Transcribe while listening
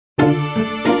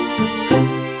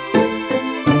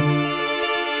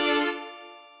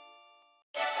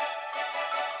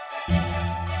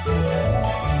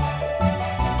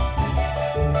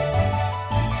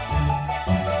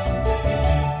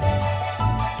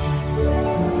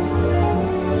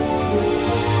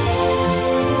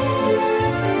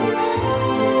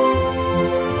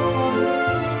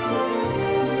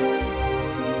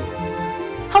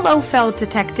Hello, fellow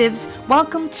detectives.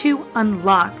 Welcome to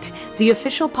Unlocked, the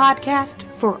official podcast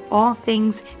for all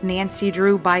things Nancy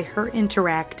Drew by Her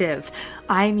Interactive.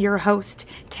 I'm your host,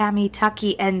 Tammy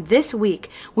Tuckey, and this week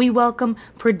we welcome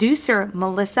producer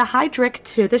Melissa Heidrich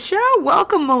to the show.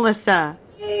 Welcome, Melissa.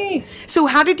 Hey. So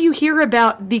how did you hear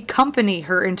about the company,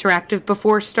 Her Interactive,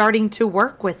 before starting to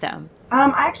work with them?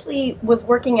 I actually was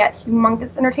working at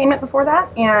Humongous Entertainment before that,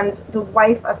 and the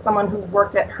wife of someone who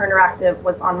worked at Her Interactive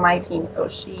was on my team, so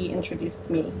she introduced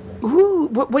me. Ooh,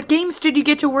 what games did you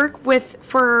get to work with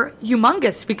for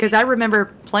Humongous? Because I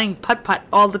remember playing putt-putt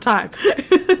all the time.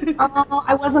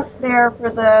 I wasn't there for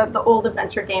the old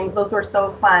adventure games. Those were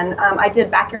so fun. I did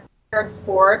backyard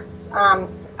sports.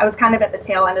 I was kind of at the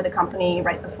tail end of the company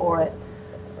right before it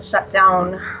shut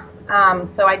down.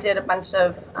 So I did a bunch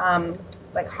of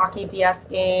like hockey DS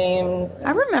games.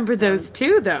 I remember those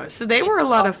too, though. So they were a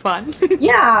lot of fun.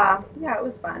 Yeah, it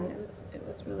was fun. It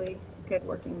was really good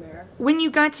working there. When you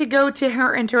got to go to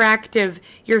Her Interactive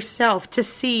yourself to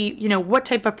see, what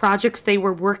type of projects they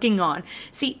were working on.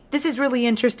 See, this is really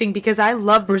interesting because I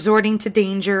love Resorting to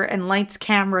Danger and Lights,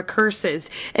 Camera, Curses.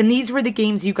 And these were the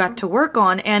games you got to work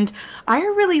on. And I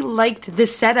really liked the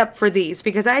setup for these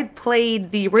because I had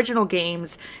played the original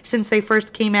games since they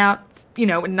first came out,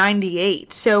 in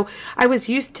 98. So I was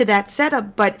used to that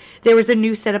setup, but there was a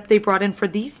new setup they brought in for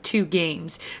these two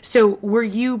games. So were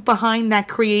you behind that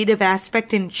creative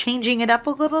aspect and changing it up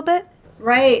a little bit?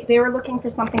 Right. They were looking for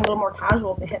something a little more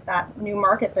casual to hit that new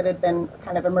market that had been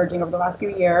kind of emerging over the last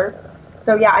few years.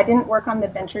 So yeah, I didn't work on the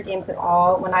adventure games at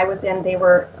all. When I was in, they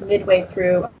were midway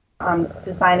through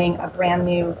designing a brand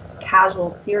new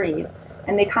casual series,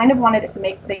 and they kind of wanted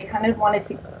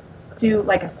to do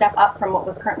like a step up from what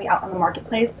was currently out on the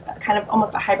marketplace, kind of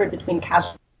almost a hybrid between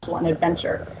casual and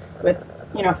adventure with,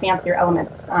 fancier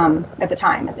elements at the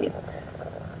time, at least.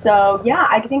 So yeah,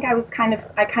 I think I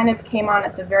kind of came on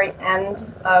at the very end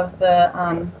of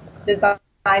the design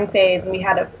phase, and we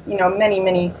had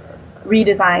many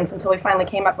redesigns until we finally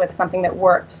came up with something that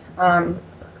worked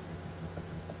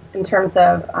in terms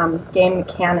of game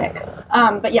mechanic.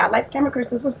 But yeah, Lights, Camera,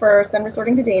 Curses was first, then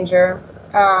Resorting to Danger.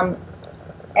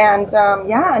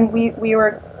 And we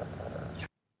were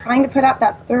trying to put out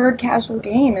that third casual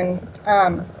game, and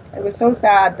it was so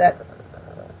sad that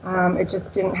it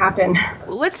just didn't happen.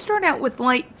 Well, let's start out with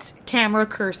Lights, Camera,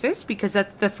 Curses, because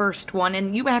that's the first one,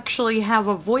 and you actually have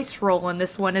a voice role in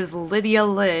this one as Lydia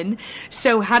Lynn.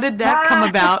 So how did that come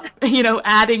about,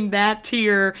 adding that to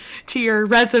your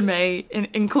resume,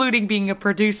 including being a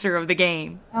producer of the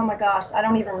game? Oh my gosh, I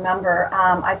don't even remember.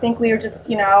 I think we were just,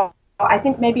 I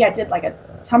think maybe I did like a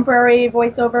temporary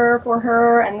voiceover for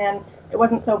her, and then it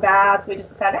wasn't so bad, so we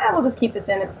just decided, we'll just keep this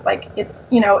in.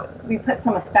 We put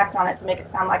some effect on it to make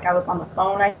it sound like I was on the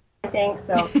phone, I think,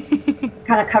 so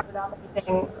kind of covered up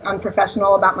anything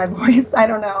unprofessional about my voice. I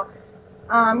don't know.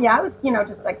 It was,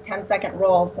 just like 10-second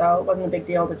roll, so it wasn't a big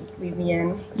deal to just leave me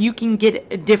in. You can get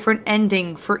a different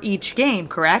ending for each game,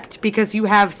 correct? Because you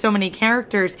have so many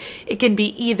characters, it can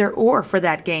be either or for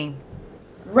that game.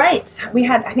 Right. We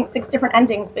had, I think, 6 different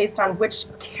endings based on which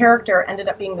character ended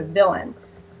up being the villain.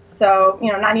 So,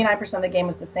 99% of the game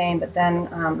was the same, but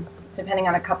then depending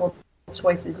on a couple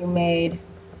choices you made,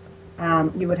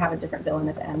 you would have a different villain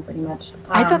at the end, pretty much.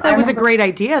 I thought that was a great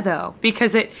idea, though,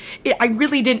 because I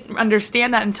really didn't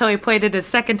understand that until I played it a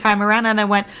second time around, and I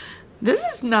went, this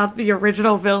is not the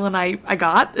original villain I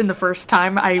got in the first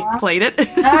time I played it.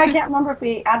 I can't remember if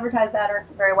we advertised that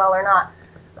very well or not.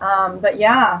 But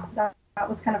yeah, that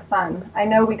was kind of fun. I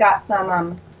know we got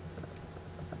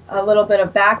a little bit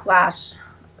of backlash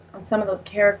on some of those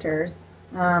characters.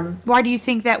 Why do you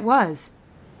think that was?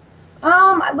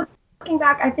 Looking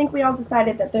back, I think we all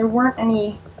decided that there weren't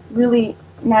any really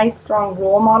nice, strong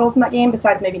role models in that game,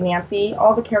 besides maybe Nancy.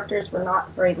 All the characters were not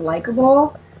very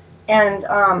likable, and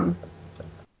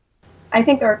I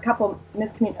think there are a couple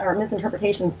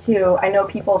misinterpretations too. I know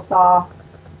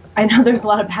there's a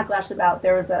lot of backlash about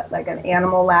there was an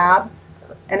animal lab,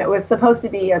 and it was supposed to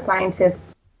be a scientist,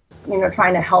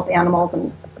 trying to help animals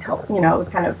and help, it was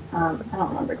kind of, I don't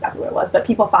remember exactly what it was, but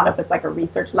people thought it was like a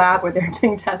research lab where they're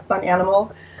doing tests on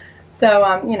animals. So,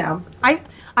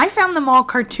 I found them all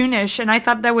cartoonish, and I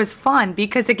thought that was fun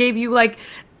because it gave you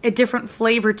a different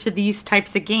flavor to these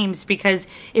types of games, because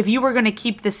if you were going to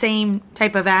keep the same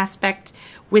type of aspect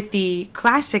with the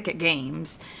classic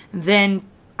games, then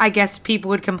I guess people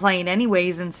would complain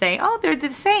anyways and say, oh, they're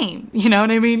the same. You know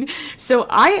what I mean? So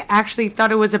I actually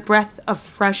thought it was a breath of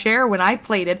fresh air when I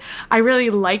played it. I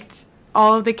really liked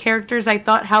all of the characters. I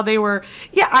thought how they were,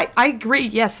 yeah, I agree.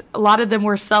 Yes, a lot of them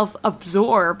were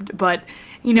self-absorbed, but,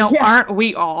 you know, aren't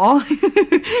we all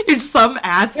in some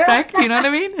aspect? You know what I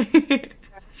mean?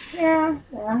 Yeah,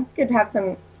 it's good to have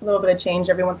a little bit of change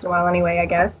every once in a while anyway, I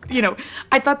guess. You know,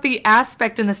 I thought the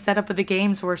aspect and the setup of the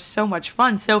games were so much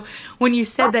fun. So when you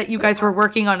said that you guys were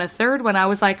working on a third one, I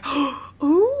was like,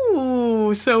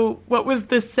 ooh, so what was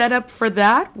the setup for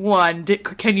that one?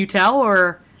 Can you tell,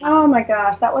 or? Oh my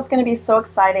gosh, that was going to be so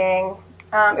exciting.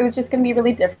 It was just going to be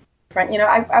really different. You know,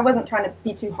 I wasn't trying to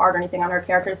be too hard or anything on our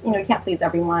characters. You know, you can't please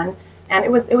everyone. And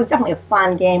it was definitely a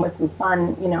fun game with some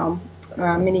fun, you know,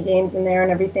 mini games in there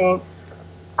and everything.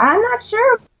 I'm not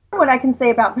sure what I can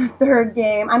say about the third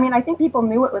game. I mean, I think people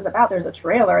knew what it was about. There's a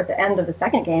trailer at the end of the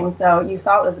second game, so you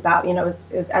saw what it was about. You know, it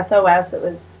was SOS.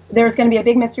 There was going to be a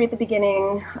big mystery at the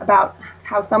beginning about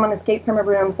how someone escaped from a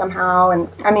room somehow. And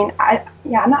I mean,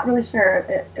 I'm not really sure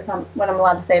what I'm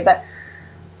allowed to say, but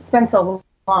it's been so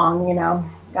long. You know,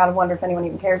 gotta wonder if anyone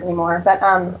even cares anymore. But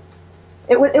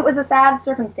it was a sad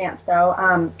circumstance, though.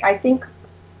 I think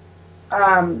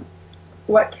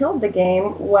what killed the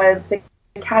game was the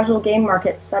casual game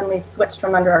market suddenly switched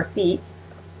from under our feet.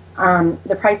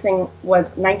 The pricing was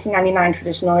 $19.99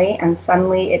 traditionally, and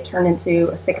suddenly it turned into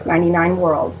a $6.99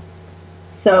 world.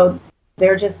 So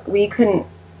we couldn't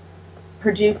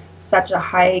produce such a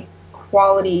high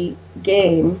quality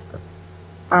game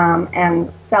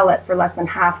and sell it for less than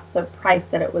half the price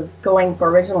that it was going for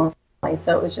originally.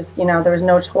 So it was just, you know, there was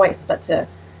no choice but to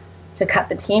cut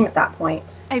the team at that point.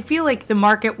 I feel like the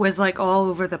market was like all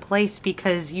over the place,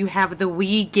 because you have the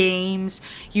Wii games,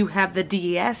 you have the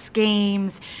DS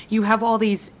games, you have all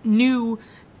these new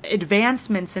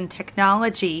advancements in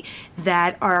technology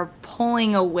that are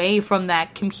pulling away from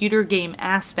that computer game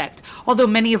aspect, although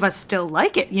many of us still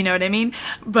like it, you know what I mean?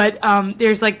 But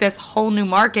there's like this whole new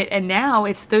market, and now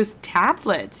it's those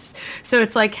tablets. So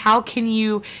it's like, how can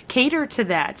you cater to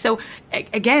that? So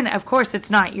again, of course, it's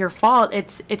not your fault.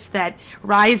 It's that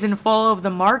rise and fall of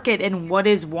the market and what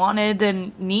is wanted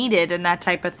and needed and that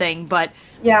type of thing. But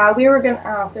yeah,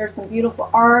 there's some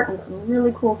beautiful art and some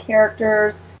really cool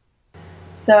characters.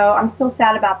 So I'm still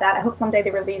sad about that. I hope someday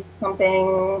they release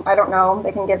something, I don't know,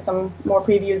 they can give some more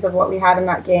previews of what we had in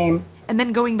that game. And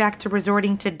then going back to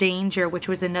Resorting to Danger, which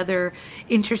was another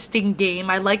interesting game.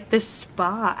 I like the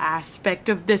spa aspect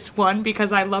of this one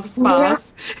because I love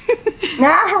spas.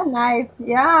 Yeah, nice.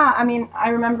 Yeah, I mean, I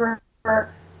remember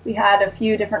we had a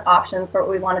few different options for what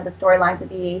we wanted the storyline to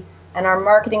be, and our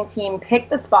marketing team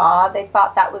picked the spa. They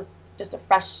thought that was just a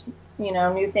fresh, you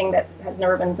know, new thing that has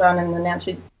never been done in the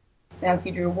Nancy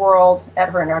Drew world at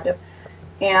Her Interactive.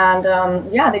 And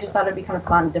they just thought it'd be kind of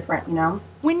fun, different, you know.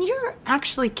 When you're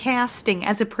actually casting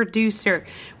as a producer,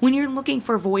 when you're looking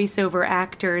for voiceover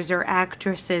actors or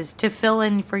actresses to fill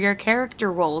in for your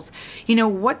character roles, you know,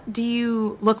 what do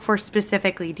you look for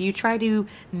specifically? Do you try to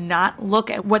not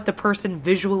look at what the person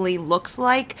visually looks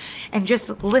like and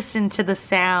just listen to the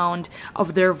sound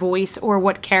of their voice or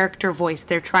what character voice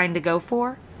they're trying to go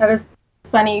for? That is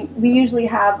funny. We usually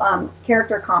have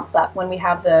character comps up when we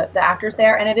have the actors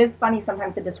there, and it is funny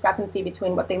sometimes the discrepancy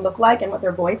between what they look like and what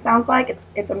their voice sounds like.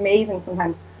 It's amazing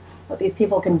sometimes what these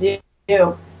people can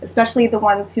do, especially the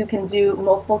ones who can do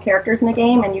multiple characters in a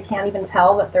game and you can't even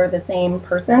tell that they're the same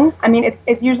person. I mean,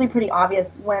 it's usually pretty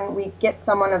obvious when we get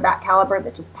someone of that caliber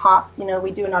that just pops. You know,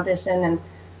 we do an audition, and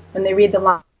when they read the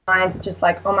lines, it's just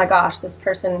like, oh my gosh, this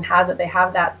person has it. They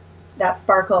have that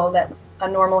sparkle that a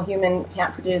normal human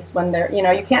can't produce when they're, you know,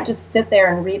 you can't just sit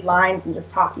there and read lines and just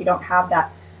talk. You don't have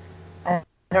that, I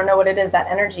don't know what it is, that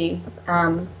energy.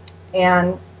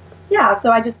 And yeah, so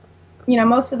I just, you know,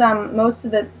 most of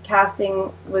the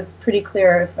casting was pretty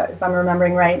clear, if I'm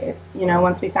remembering right. You know,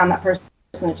 once we found that person,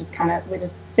 we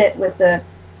just fit with the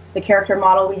character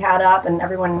model we had up, and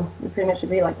everyone would pretty much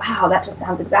agree, like, wow, that just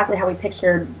sounds exactly how we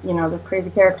pictured, you know, this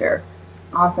crazy character.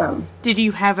 Awesome. Did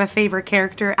you have a favorite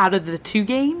character out of the two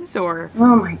games, or?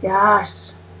 Oh my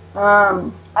gosh.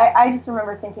 I just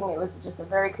remember thinking it was just a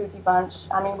very kooky bunch.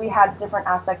 I mean, we had different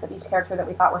aspects of each character that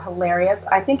we thought were hilarious.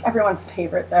 I think everyone's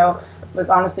favorite, though, was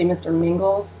honestly Mr.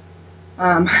 Mingles,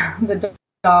 the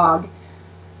dog.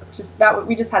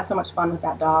 We just had so much fun with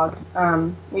that dog.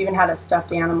 We even had a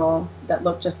stuffed animal that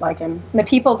looked just like him. And the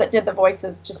people that did the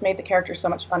voices just made the character so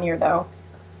much funnier, though.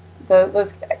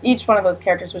 those each one of those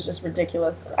characters was just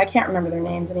ridiculous. I can't remember their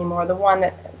names anymore. The one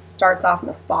that starts off in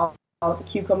the spa with the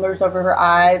cucumbers over her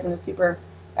eyes and the super,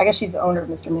 I guess she's the owner of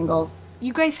Mr. Mingles.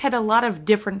 You guys had a lot of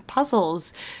different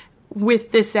puzzles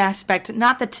with this aspect,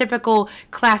 not the typical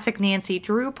classic Nancy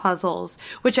Drew puzzles,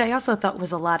 which I also thought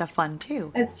was a lot of fun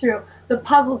too. It's true. The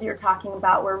puzzles you're talking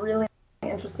about were really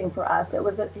interesting for us. It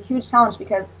was a huge challenge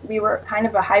because we were kind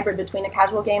of a hybrid between a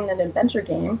casual game and an adventure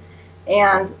game.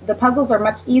 And the puzzles are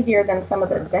much easier than some of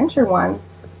the adventure ones,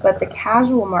 but the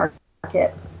casual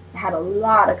market had a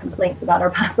lot of complaints about our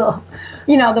puzzle.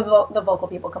 You know, the vocal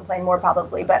people complain more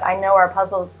probably, but I know our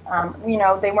puzzles, you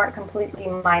know, they weren't completely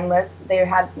mindless. They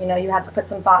had, you know, you had to put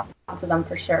some thought into them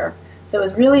for sure. So it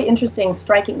was really interesting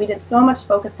striking. We did so much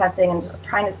focus testing and just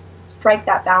trying to strike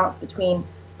that balance between,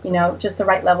 you know, just the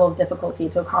right level of difficulty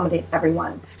to accommodate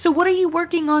everyone. So what are you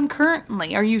working on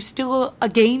currently? Are you still a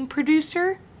game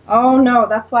producer? Oh, no,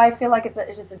 that's why I feel like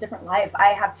it's just a different life.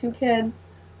 I have 2 kids.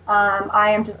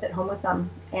 I am just at home with them,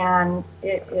 and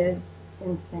it is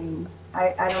insane.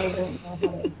 I don't even know how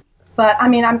to. But, I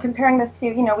mean, I'm comparing this to,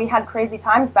 you know, we had crazy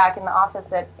times back in the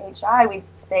office at HI. We'd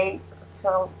stay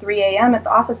till 3 a.m. at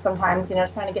the office sometimes, you know,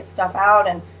 trying to get stuff out.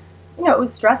 And, you know, it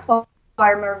was stressful. I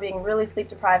remember being really sleep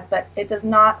deprived, but it does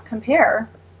not compare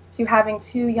to having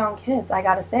 2 young kids, I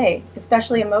got to say,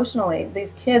 especially emotionally.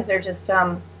 These kids are just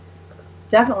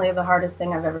definitely the hardest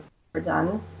thing I've ever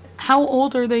done. How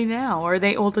old are they now? Are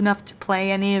they old enough to play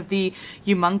any of the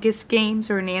Humongous games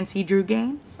or Nancy Drew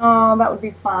games? Oh, that would be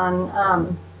fun.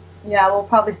 Yeah, we'll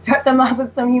probably start them off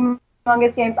with some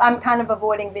Humongous games. I'm kind of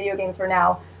avoiding video games for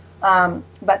now,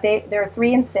 but they're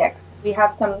 3 and 6. We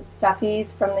have some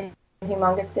stuffies from the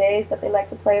Humongous days that they like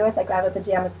to play with. Like I have a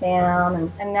Pajama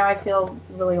Sam, and now I feel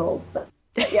really old, but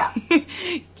yeah.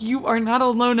 You are not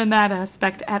alone in that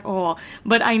aspect at all.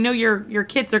 But I know your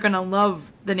kids are going to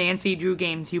love the Nancy Drew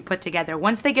games you put together.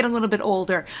 Once they get a little bit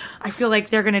older, I feel like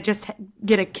they're going to just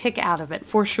get a kick out of it,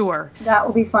 for sure. That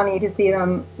will be funny to see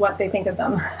them, what they think of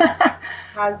them.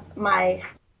 Has my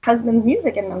husband's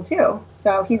music in them, too.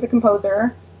 So he's a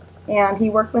composer, and he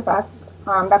worked with us.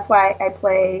 That's why I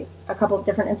play a couple of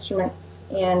different instruments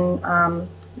in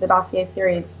the Dossier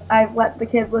series. I've let the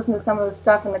kids listen to some of the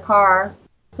stuff in the car,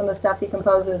 some of the stuff he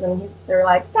composes, and they're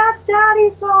like, "That's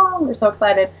Daddy's song!" They're so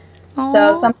excited. Aww.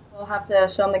 So some people have to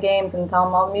show them the games and tell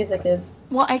them all the music is.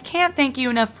 Well, I can't thank you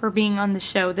enough for being on the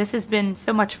show. This has been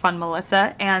so much fun,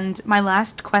 Melissa. And my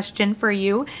last question for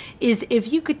you is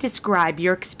if you could describe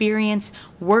your experience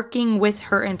working with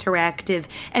Her Interactive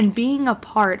and being a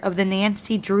part of the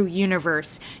Nancy Drew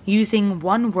universe using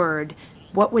one word,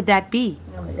 what would that be?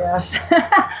 Oh my gosh.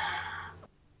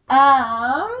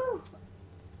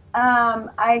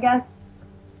 I guess,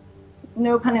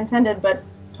 no pun intended, but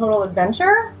total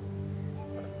adventure,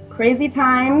 crazy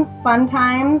times, fun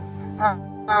times,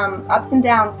 ups and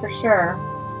downs for sure,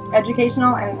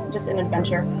 educational and just an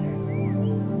adventure.